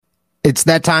It's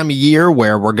that time of year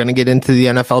where we're going to get into the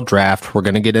NFL draft. We're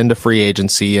going to get into free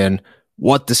agency and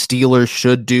what the Steelers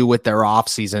should do with their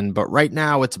offseason. But right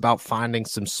now, it's about finding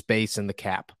some space in the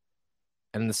cap.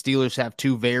 And the Steelers have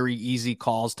two very easy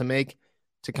calls to make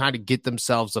to kind of get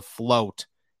themselves afloat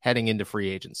heading into free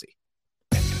agency.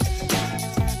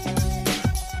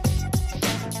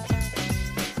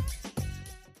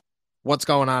 What's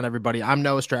going on, everybody? I'm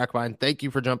Noah Strackbine. Thank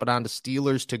you for jumping on to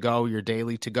Steelers To Go, your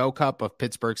daily to-go cup of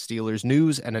Pittsburgh Steelers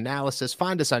news and analysis.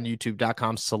 Find us on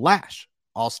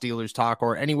youtube.com/allsteelerstalk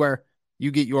or anywhere you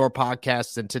get your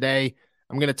podcasts. And today,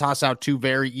 I'm going to toss out two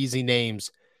very easy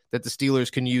names that the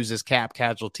Steelers can use as cap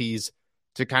casualties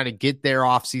to kind of get their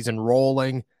offseason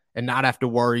rolling and not have to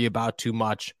worry about too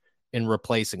much in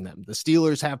replacing them. The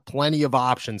Steelers have plenty of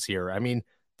options here. I mean,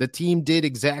 the team did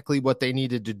exactly what they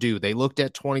needed to do. They looked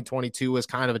at 2022 as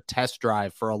kind of a test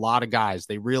drive for a lot of guys.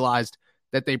 They realized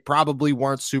that they probably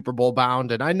weren't Super Bowl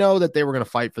bound, and I know that they were going to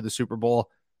fight for the Super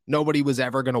Bowl. Nobody was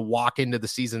ever going to walk into the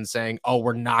season saying, oh,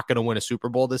 we're not going to win a Super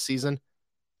Bowl this season.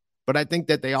 But I think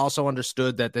that they also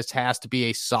understood that this has to be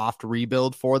a soft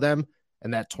rebuild for them,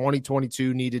 and that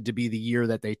 2022 needed to be the year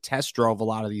that they test drove a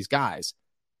lot of these guys.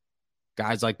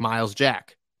 Guys like Myles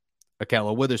Jack,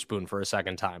 Ahkello Witherspoon for a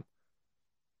second time,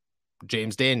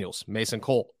 James Daniels, Mason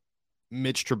Cole,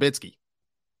 Mitch Trubisky.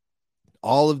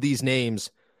 All of these names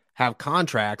have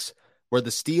contracts where the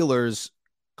Steelers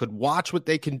could watch what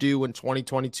they can do in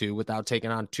 2022 without taking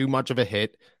on too much of a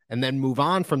hit and then move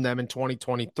on from them in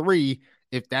 2023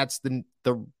 if that's the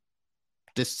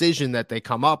decision that they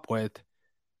come up with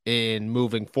in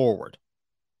moving forward.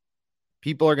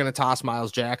 People are going to toss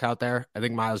Myles Jack out there. I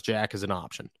think Myles Jack is an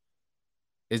option.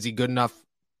 Is he good enough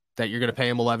that you're going to pay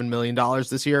him $11 million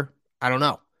this year? I don't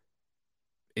know.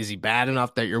 Is he bad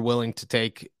enough that you're willing to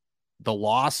take the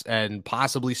loss and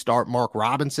possibly start Mark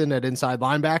Robinson at inside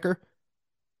linebacker?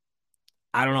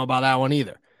 I don't know about that one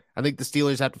either. I think the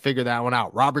Steelers have to figure that one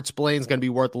out. Robert Spillane's going to be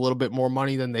worth a little bit more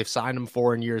money than they've signed him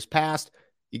for in years past.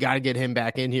 You got to get him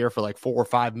back in here for like $4 or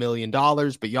 $5 million,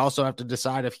 but you also have to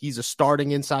decide if he's a starting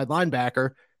inside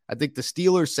linebacker. I think the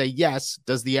Steelers say yes.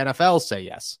 Does the NFL say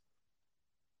yes?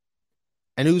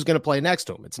 And who's going to play next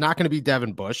to him? It's not going to be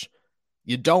Devin Bush.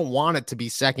 You don't want it to be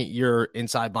second-year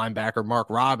inside linebacker Mark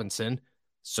Robinson.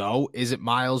 So is it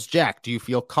Myles Jack? Do you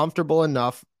feel comfortable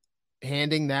enough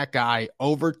handing that guy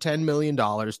over $10 million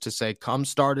to say, come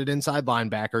start at inside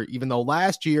linebacker, even though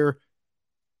last year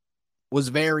was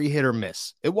very hit or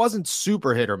miss? It wasn't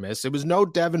super hit or miss. It was no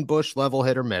Devin Bush level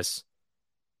hit or miss,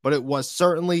 but it was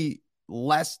certainly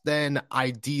less than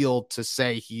ideal to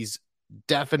say he's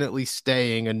definitely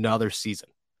staying another season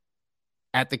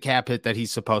at the cap hit that he's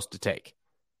supposed to take.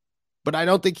 But I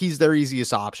don't think he's their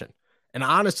easiest option. And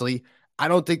honestly, I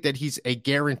don't think that he's a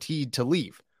guaranteed to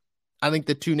leave. I think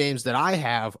the two names that I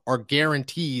have are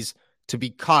guarantees to be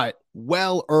cut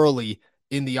well early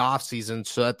in the offseason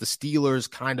so that the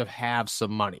Steelers kind of have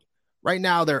some money. Right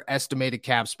now, their estimated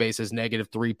cap space is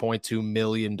negative $3.2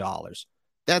 million.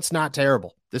 That's not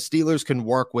terrible. The Steelers can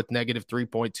work with negative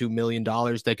 $3.2 million.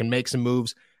 They can make some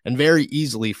moves and very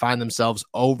easily find themselves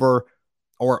over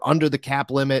or under the cap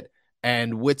limit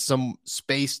and with some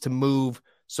space to move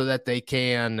so that they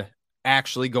can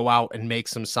actually go out and make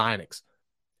some signings.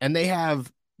 And they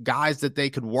have guys that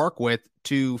they could work with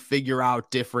to figure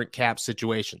out different cap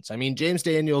situations. I mean, James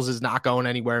Daniels is not going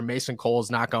anywhere. Mason Cole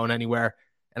is not going anywhere.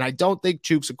 And I don't think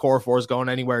Chuks Okorafor is going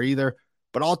anywhere either.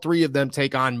 But all three of them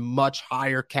take on much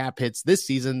higher cap hits this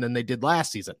season than they did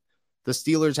last season. The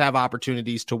Steelers have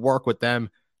opportunities to work with them.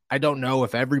 I don't know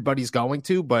if everybody's going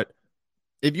to, but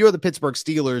if you're the Pittsburgh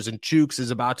Steelers and Chuks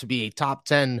is about to be a top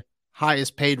 10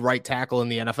 highest paid right tackle in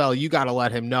the NFL, you got to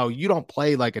let him know you don't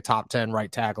play like a top 10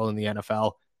 right tackle in the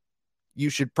NFL.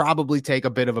 You should probably take a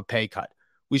bit of a pay cut.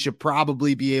 We should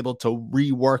probably be able to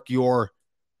rework your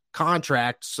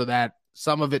contract so that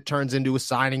some of it turns into a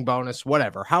signing bonus,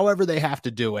 whatever. However they have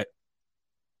to do it,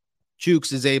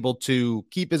 Chuks is able to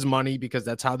keep his money because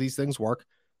that's how these things work,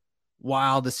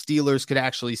 while the Steelers could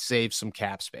actually save some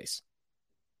cap space.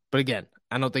 But again,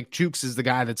 I don't think Chuks is the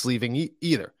guy that's leaving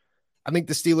either. I think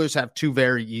the Steelers have two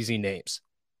very easy names.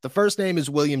 The first name is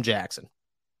William Jackson.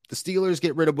 The Steelers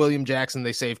get rid of William Jackson.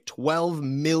 They save $12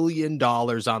 million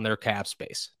on their cap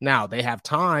space. Now, they have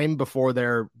time before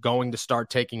they're going to start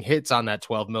taking hits on that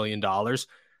 $12 million.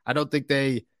 I don't think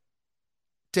they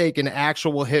take an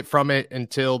actual hit from it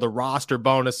until the roster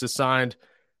bonus is signed,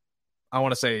 I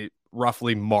want to say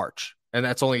roughly March. And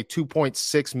that's only a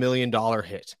 $2.6 million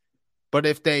hit. But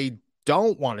if they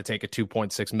don't want to take a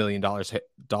 $2.6 million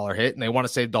hit and they want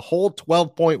to save the whole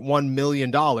 $12.1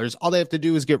 million, all they have to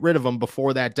do is get rid of them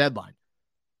before that deadline.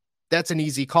 That's an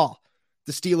easy call.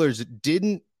 the Steelers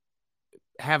didn't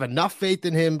have enough faith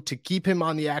in him to keep him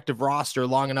on the active roster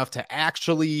long enough to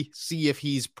actually see if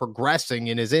he's progressing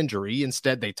in his injury.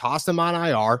 Instead, they tossed him on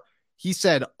IR. He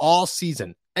said all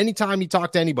season, anytime he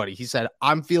talked to anybody, he said,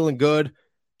 I'm feeling good,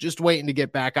 just waiting to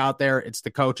get back out there. It's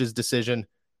the coach's decision.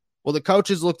 Well, the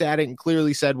coaches looked at it and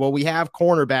clearly said, well, we have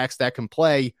cornerbacks that can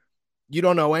play. You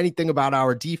don't know anything about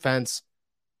our defense.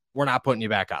 We're not putting you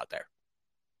back out there.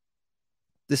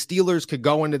 The Steelers could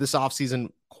go into this offseason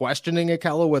questioning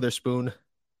Ahkello Witherspoon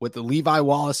with the Levi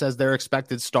Wallace as their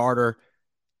expected starter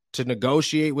to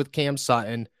negotiate with Cam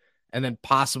Sutton and then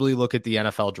possibly look at the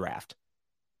NFL draft.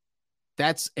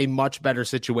 That's a much better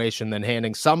situation than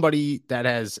handing somebody that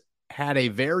has had a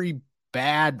very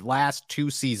bad last 2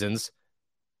 seasons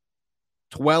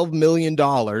 $12 million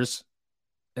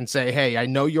and say, hey, I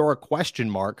know you're a question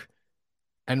mark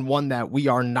and one that we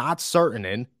are not certain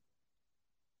in,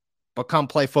 but come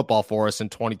play football for us in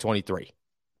 2023.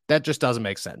 That just doesn't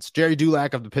make sense. Jerry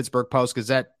Dulac of the Pittsburgh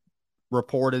Post-Gazette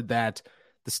reported that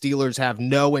the Steelers have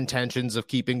no intentions of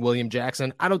keeping William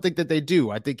Jackson. I don't think that they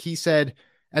do. I think he said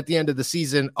at the end of the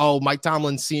season, oh, Mike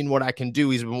Tomlin's seen what I can do.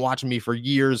 He's been watching me for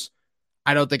years.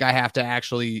 I don't think I have to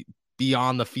actually be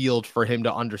on the field for him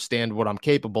to understand what I'm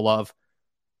capable of.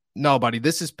 No, buddy,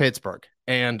 this is Pittsburgh.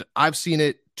 And I've seen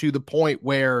it to the point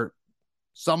where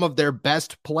some of their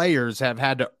best players have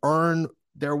had to earn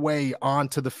their way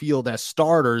onto the field as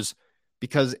starters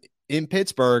because in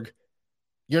Pittsburgh,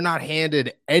 you're not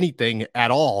handed anything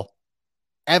at all,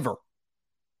 ever.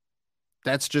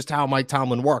 That's just how Mike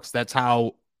Tomlin works. That's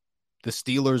how the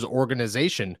Steelers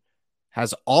organization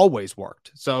has always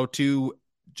worked. So to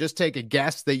just take a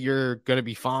guess that you're going to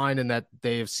be fine and that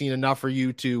they have seen enough for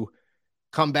you to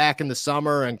come back in the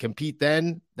summer and compete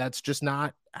then, that's just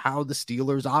not how the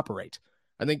Steelers operate.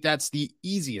 I think that's the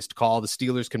easiest call the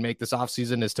Steelers can make this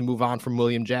offseason is to move on from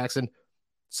William Jackson,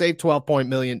 save $12.1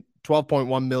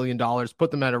 million,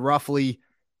 put them at a roughly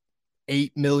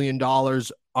 $8 million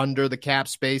under the cap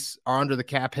space or under the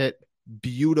cap hit.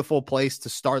 Beautiful place to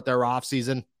start their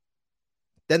offseason.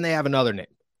 Then they have another name.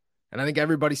 And I think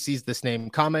everybody sees this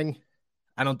name coming.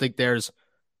 I don't think there's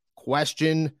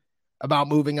question about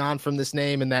moving on from this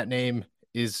name, and that name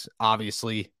is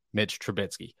obviously Mitch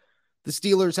Trubisky. The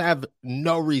Steelers have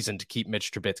no reason to keep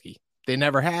Mitch Trubisky. They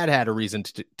never had a reason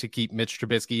to keep Mitch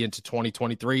Trubisky into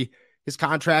 2023. His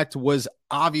contract was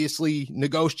obviously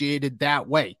negotiated that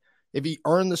way. If he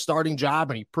earned the starting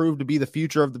job and he proved to be the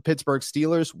future of the Pittsburgh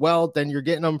Steelers, well, then you're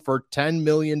getting him for $10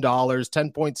 million,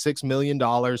 $10.6 million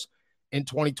in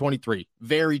 2023.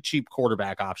 Very cheap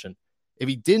quarterback option. If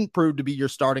he didn't prove to be your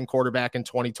starting quarterback in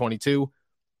 2022,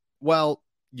 well,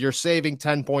 you're saving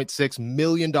 $10.6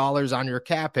 million on your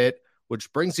cap hit,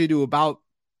 which brings you to about,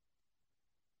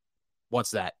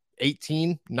 what's that,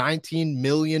 $18-19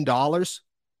 million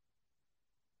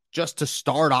just to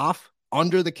start off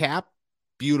under the cap.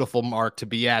 Beautiful mark to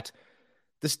be at.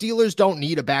 The Steelers don't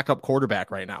need a backup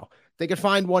quarterback right now. They could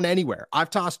find one anywhere.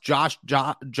 I've tossed Josh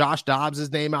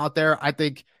Dobbs' name out there. I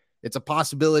think it's a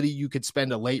possibility you could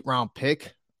spend a late round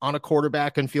pick on a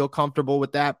quarterback and feel comfortable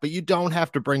with that, but you don't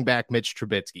have to bring back Mitch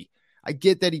Trubisky. I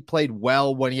get that he played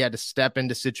well when he had to step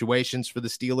into situations for the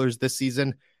Steelers this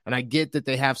season, and I get that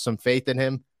they have some faith in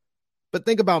him, but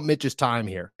think about Mitch's time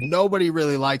here. Nobody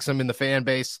really likes him in the fan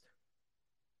base.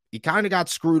 He kind of got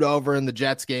screwed over in the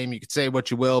Jets game. You could say what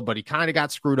you will, but he kind of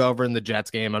got screwed over in the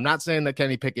Jets game. I'm not saying that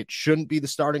Kenny Pickett shouldn't be the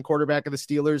starting quarterback of the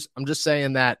Steelers. I'm just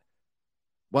saying that,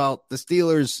 well, the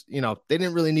Steelers, they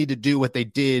didn't really need to do what they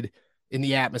did in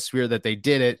the atmosphere that they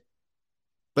did it,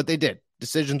 but they did.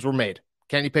 Decisions were made.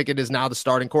 Kenny Pickett is now the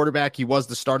starting quarterback. He was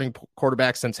the starting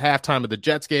quarterback since halftime of the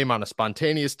Jets game on a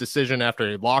spontaneous decision after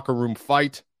a locker room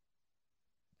fight.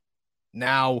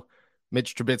 Now,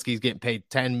 Mitch Trubisky is getting paid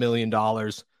 $10 million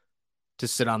to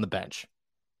sit on the bench.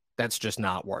 That's just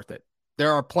not worth it.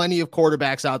 There are plenty of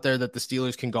quarterbacks out there that the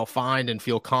Steelers can go find and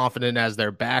feel confident as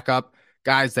their backup,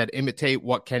 guys that imitate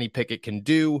what Kenny Pickett can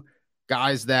do,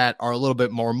 guys that are a little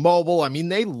bit more mobile. I mean,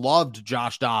 they loved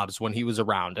Josh Dobbs when he was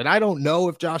around. And I don't know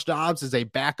if Josh Dobbs is a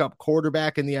backup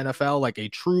quarterback in the NFL, like a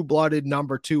true-blooded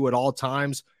number 2 at all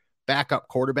times, backup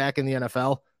quarterback in the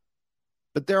NFL.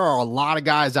 But there are a lot of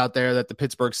guys out there that the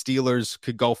Pittsburgh Steelers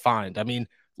could go find. I mean,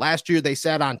 last year they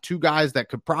sat on 2 guys that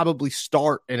could probably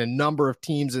start in a number of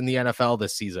teams in the NFL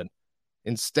this season.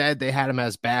 Instead, they had them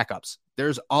as backups.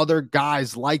 There's other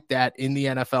guys like that in the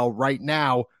NFL right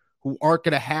now who aren't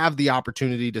going to have the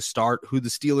opportunity to start, who the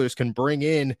Steelers can bring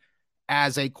in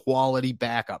as a quality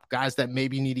backup. Guys that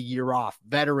maybe need a year off,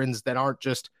 veterans that aren't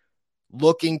just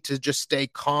looking to just stay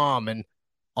calm and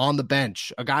on the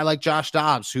bench. A guy like Josh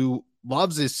Dobbs, who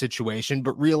loves his situation,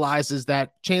 but realizes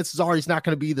that chances are he's not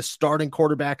going to be the starting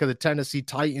quarterback of the Tennessee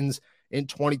Titans in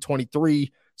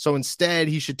 2023. So instead,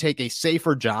 he should take a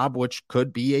safer job, which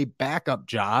could be a backup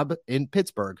job in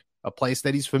Pittsburgh, a place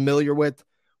that he's familiar with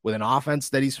an offense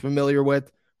that he's familiar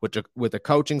with a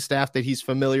coaching staff that he's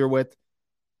familiar with.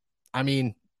 I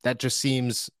mean, that just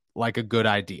seems like a good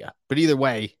idea. But either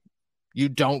way, you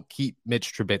don't keep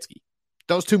Mitch Trubisky.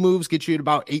 Those two moves get you at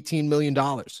about $18 million.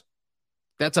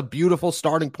 That's a beautiful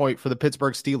starting point for the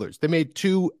Pittsburgh Steelers. They made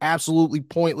two absolutely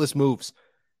pointless moves.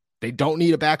 They don't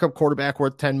need a backup quarterback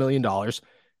worth $10 million.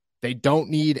 They don't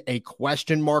need a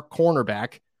question mark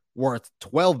cornerback worth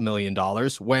 $12 million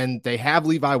when they have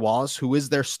Levi Wallace, who is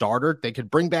their starter. They could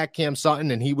bring back Cam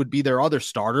Sutton and he would be their other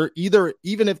starter,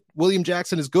 even if William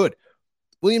Jackson is good.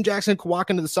 William Jackson could walk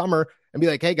into the summer and be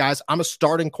like, hey guys, I'm a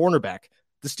starting cornerback.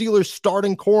 The Steelers'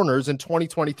 starting corners in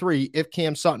 2023, if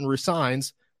Cam Sutton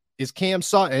resigns, is Cam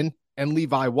Sutton and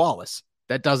Levi Wallace.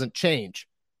 That doesn't change.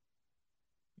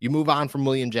 You move on from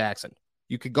William Jackson.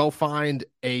 You could go find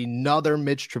another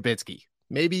Mitch Trubisky.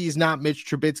 Maybe he's not Mitch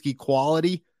Trubisky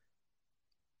quality,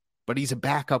 but he's a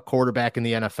backup quarterback in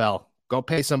the NFL. Go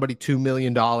pay somebody $2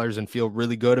 million and feel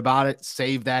really good about it.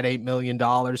 Save that $8 million.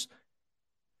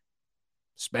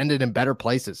 Spend it in better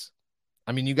places.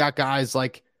 I mean, you got guys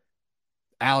like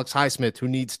Alex Highsmith who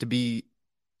needs to be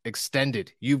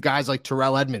extended. You have guys like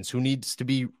Terrell Edmonds who needs to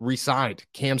be re-signed.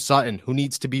 Cam Sutton who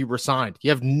needs to be re-signed. You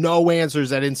have no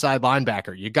answers at inside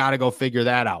linebacker. You got to go figure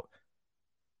that out.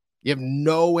 You have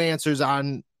no answers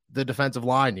on the defensive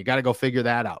line. You got to go figure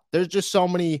that out. There's just so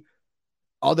many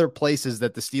other places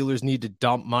that the Steelers need to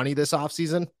dump money this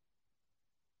offseason.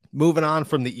 Moving on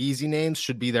from the easy names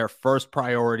should be their first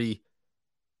priority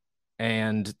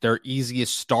and their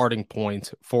easiest starting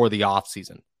point for the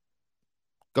offseason.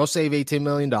 Go save $18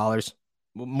 million,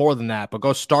 more than that, but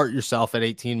go start yourself at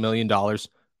 $18 million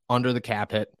under the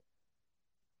cap hit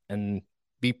and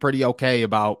be pretty okay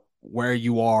about where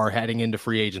you are heading into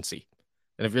free agency.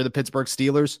 And if you're the Pittsburgh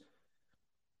Steelers,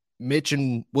 Mitch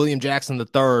and William Jackson III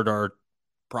are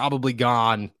probably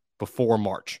gone before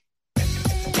March.